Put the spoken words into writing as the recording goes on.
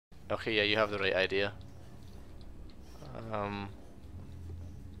Okay, yeah, you have the right idea.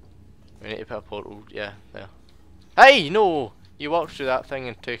 We need to put a portal, yeah, there. Hey, no! You walked through that thing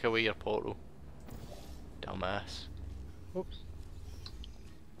and took away your portal. Dumbass. Oops.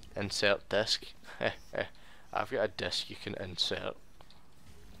 Insert disc. I've got a disc you can insert.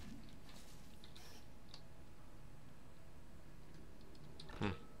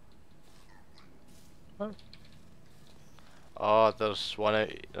 What? Oh, there's one out.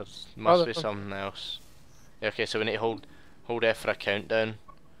 There must be there's something else. Yeah, okay, so we need to hold F for a countdown.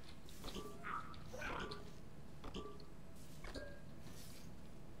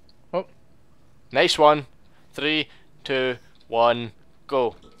 Oh. Nice one. 3, 2, 1,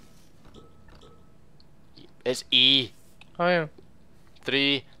 go. It's E. Oh yeah.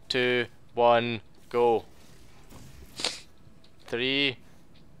 3, 2, 1, go. 3.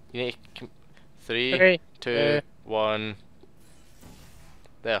 You need to 3, 3, 2, 1.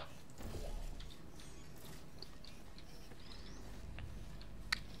 There.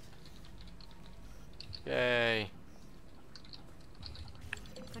 Yay.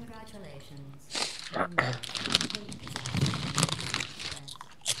 Congratulations.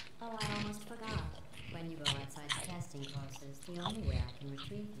 Oh, I almost forgot. When you go outside the testing courses, the only way I can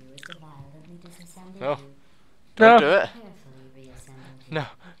retrieve you is to violently disassemble No. you. Don't do it. Carefully reassemble you. No,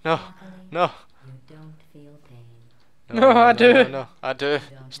 no, Luckily, no. you don't feel pain. No, I do. No, no, I do. You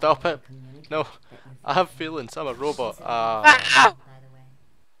don't Stop have it. to communicate No. that you I have feelings. I'm a robot. She's Ah. by the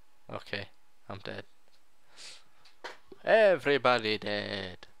way. Okay, I'm dead. Everybody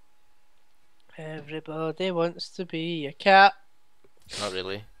dead. Everybody wants to be a cat. Not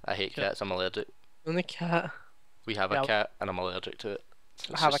really. I hate Yeah. cats. I'm allergic. Only cat. We have Yeah. a cat, and I'm allergic to it. So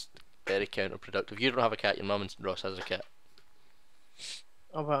I it's have just very counterproductive. You don't have a cat. Your mum and Ross has a cat.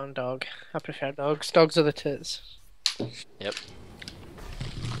 Oh, well, and dog. I prefer dogs. Dogs are the tits. Yep.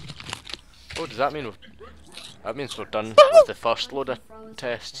 Oh, does that mean that means we're done with the first load of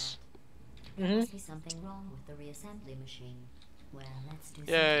tests? Must be something wrong with the reassembly machine. Well, let's do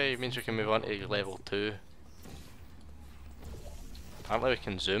some Yay! tests Means we and can see move what on to goes. level 2. Apparently we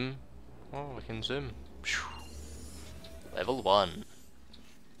can zoom. Oh, we can zoom. Phew. Level 1.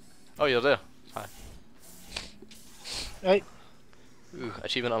 Oh, you're there. Hi. Right. Ooh,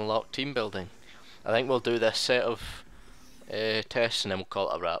 achievement unlocked, team building. I think we'll do this set of tests and then we'll call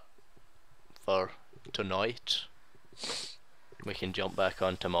it a wrap for tonight. We can jump back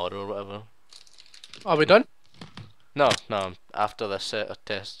on tomorrow or whatever. Are we done? No, after this set of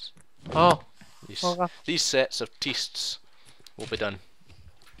tests. Oh. These, Okay. these sets of tests will be done.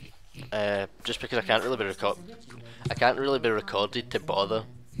 Just because I can't really be recorded to bother.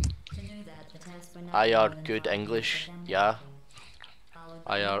 I are good English, yeah.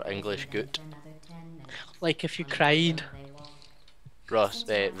 I are English good. Like if you cried. Ross,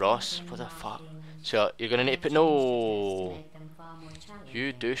 what the fuck? So you're gonna need to put no.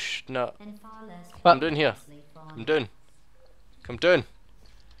 You douche nut. What? Come down here. Come down. Come down.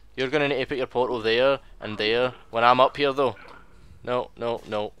 You're gonna need to put your portal there and there. When I'm up here though. No.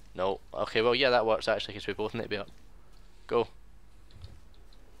 Okay, well yeah, that works actually because we both need to be up. Go.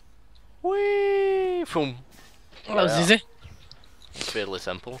 Whee! Boom. That was Yeah. easy. It's fairly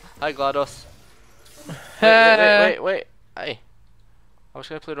simple. Hi GLaDOS. Uh, Wait. Hey. I was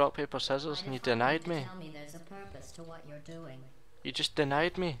gonna play rock, paper, scissors and you denied me. Tell me there's a purpose to what you're doing. You just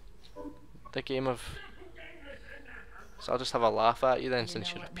denied me. The game of... So I'll just have a laugh at you then since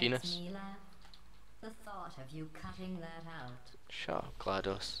You know you're a what makes penis. me laugh? The thought of you cutting that out. Shut up,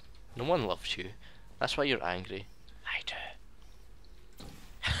 GLaDOS. No one loves you. That's why you're angry. I do.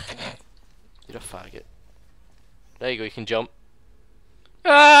 You're a faggot. There you go, you can jump.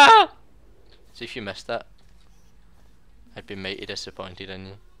 Ah! See if you missed that. I'd be mighty disappointed in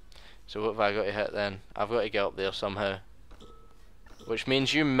you. So what have I got to hit then? I've got to get up there somehow. Which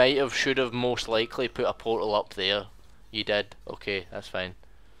means you might have, should have most likely put a portal up there. You did. Okay, that's fine.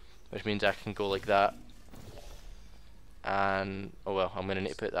 Which means I can go like that. And, oh well, I'm going to need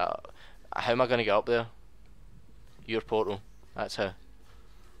to put that up. How am I going to get up there? Your portal. That's how.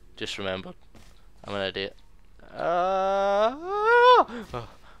 Just remembered. I'm an idiot. Oh,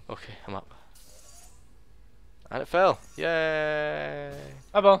 okay, I'm up. And it fell. Yay!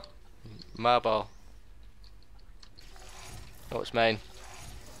 My ball. My ball. Oh, it's mine.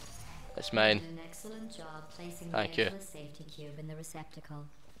 It's mine. You did an excellent job placing Thank the you. edgeless safety cube in the receptacle.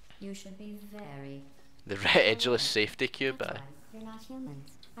 You should be very. The red edgeless safety cube. That's Aye. right. You're not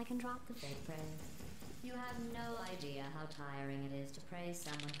humans. I can drop the fake praise. You have no idea how tiring it is to praise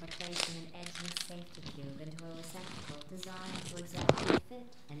someone for placing an edgeless safety cube into a receptacle designed to exactly fit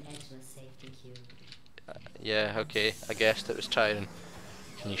an edgeless safety cube. Yeah, okay. I guessed it was tiring.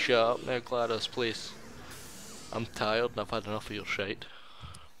 Can you shut up now, Gladys, please? I'm tired and I've had enough of your shite.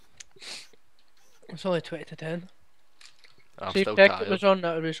 It's only 20 to 10. I'm So if still Beckett tired. was on,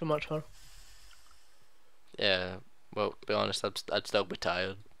 that would be so much fun. Yeah, well, to be honest, I'd still be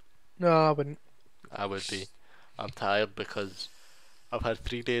tired. No, I wouldn't. I would be. I'm tired because I've had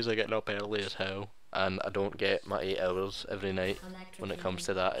 3 days of getting up early as hell, and I don't get my 8 hours every night. When it comes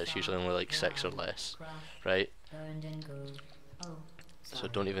to that, it's usually only like 6 or less, right? So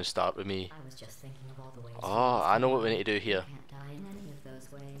don't even start with me. I was just thinking of all the ways. Oh, I know what we need to do here. Can't die in any of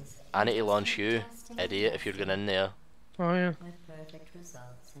those ways. I need to launch you, idiot, if you're going in there. Oh yeah. With perfect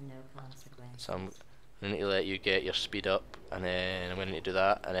results and no consequences. So I'm going to need to let you get your speed up, and then I'm going to need to do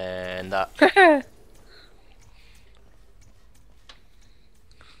that, and then that.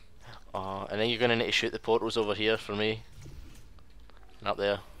 Oh, and then you're going to need to shoot the portals over here for me. And up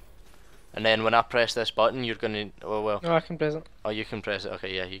there. And then when I press this button, you're going to... Oh, well. No, I can press it. Oh, you can press it.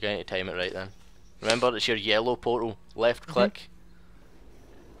 Okay, yeah, you're going to time it right then. Remember, it's your yellow portal. Left click.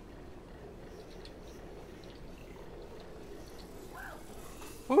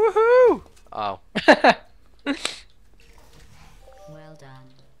 Woohoo! Oh. Well done.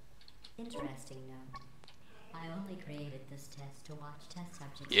 Interesting note. I only created this test to watch test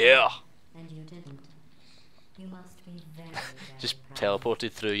subjects. Yeah! And you didn't. You must be very, very Just proud.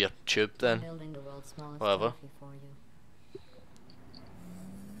 teleported through your tube I'm then. building the world's smallest Whatever. trophy for you.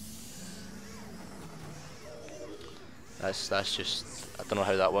 That's just... I don't know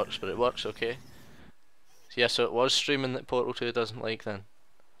how that works, but it works, okay. So yeah, so it was streaming that Portal 2 doesn't like then.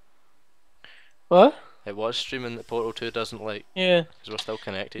 What? It was streaming that Portal 2 doesn't like, Yeah. because we're still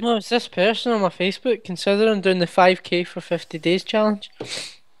connected. No, it's this person on my Facebook considering doing the 5k for 50 days challenge.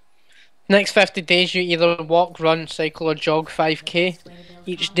 Next 50 days you either walk, run, cycle or jog 5k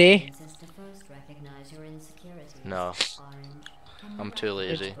each day. No, I'm too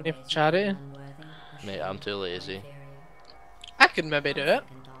lazy. Only for charity. Mate, I'm too lazy. I could maybe do it.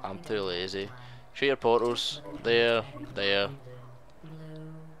 I'm too lazy. Shoot your portals. There, there.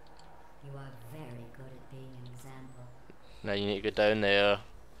 Blue, you are very good at being an example. Now you need to go down there.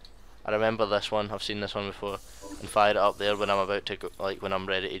 I remember this one, I've seen this one before. And fire it up there when I'm about to go, like when I'm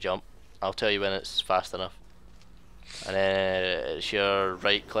ready to jump. I'll tell you when it's fast enough. And then it's your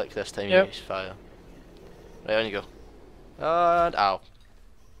right click this time Yep. you just fire. Right, on you go. And ow.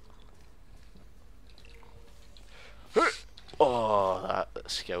 Oh, that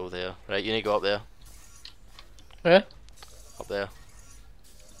skill there. Right, you need to go up there. Yeah? Up there.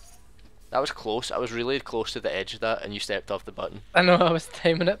 That was close. I was really close to the edge of that and you stepped off the button. I know, I was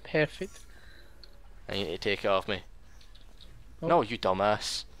timing it perfect. And you need to take it off me. Oh. No, you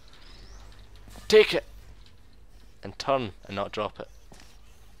dumbass. Take it! And turn and not drop it.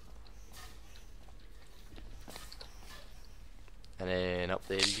 And then up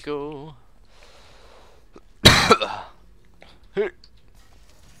there you go. I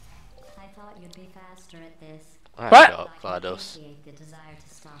thought you'd be faster at this. What? Shut up, I can GLaDOS. appreciate the desire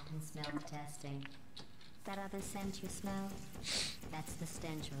to stop and smell the testing. That other scent you smell? That's the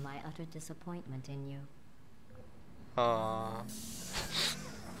stench of my utter disappointment in you. Aww.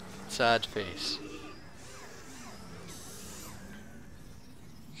 Sad face.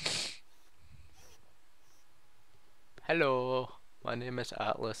 Hello, my name is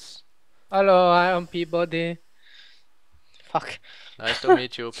Atlas. Hello, I am Peabody. Fuck. Nice to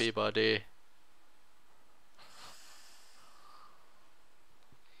meet you, Peabody.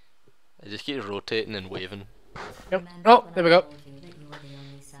 I just keep rotating and waving. Yep. Remember Oh, when there we I go. told you that you were the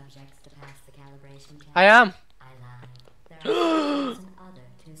only subjects to pass the calibration test? I am. I lied. There are 2,000 other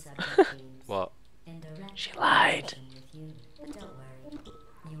two-subject teams. What? In direct She lied. competition with you. But don't worry.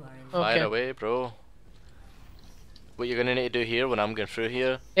 You are in Okay. Fire away, bro. What you're gonna need to do here when I'm going through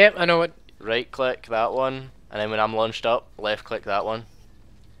here, Yep, I know what. right click that one, and then when I'm launched up, left click that one.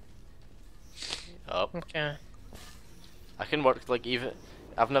 Up. Okay. I can work like even.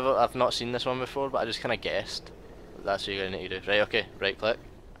 I've not seen this one before, but I just kind of guessed. That's what you're gonna need to do. Right, okay, right click,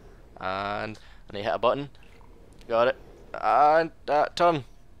 and you hit a button. Got it. And turn.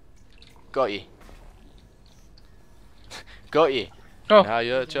 Got you. Got you. Oh. Now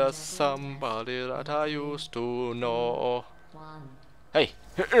you're just somebody that I used to know. one. Hey.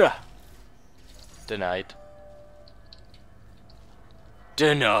 Denied.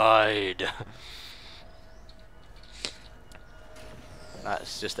 Denied.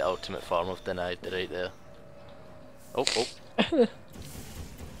 That's just the ultimate form of denied right there. Oh, oh.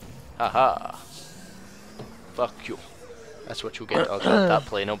 Haha. Fuck you. That's what you get. Oh, that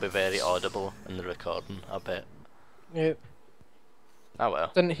plane will be very audible in the recording, I bet. Yep. Ah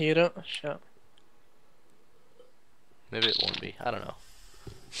well. Didn't hear it. Shit. Maybe it won't be. I don't know.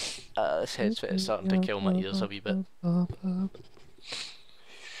 this headset is starting to kill my ears a wee bit.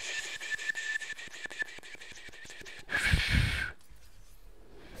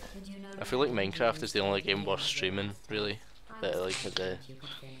 Did you know I feel like Minecraft is the only game worth streaming, really. That like the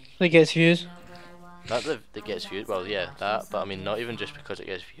It gets views. not that gets views. Well, yeah, that. But I mean, not even just because it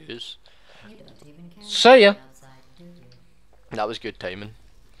gets views. You don't even care See ya. outside, do you? That was good timing.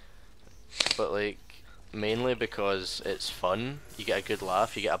 But like, mainly because it's fun. You get a good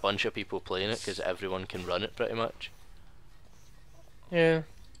laugh. You get a bunch of people playing it because everyone can run it pretty much. Yeah.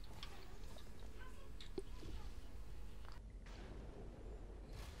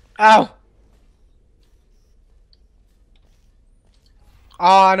 Ow!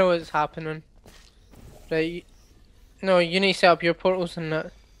 Oh, I know what's happening. Right. No, you need to set up your portals and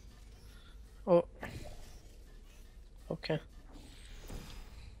that. Oh. Okay.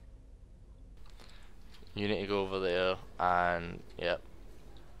 You need to go over there and yep.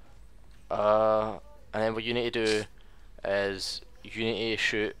 And then what you need to do is you need to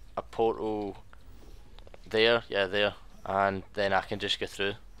shoot a portal there, yeah, there, and then I can just go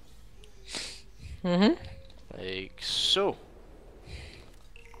through Mhm. like so.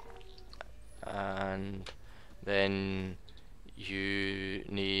 And then you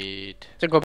need To go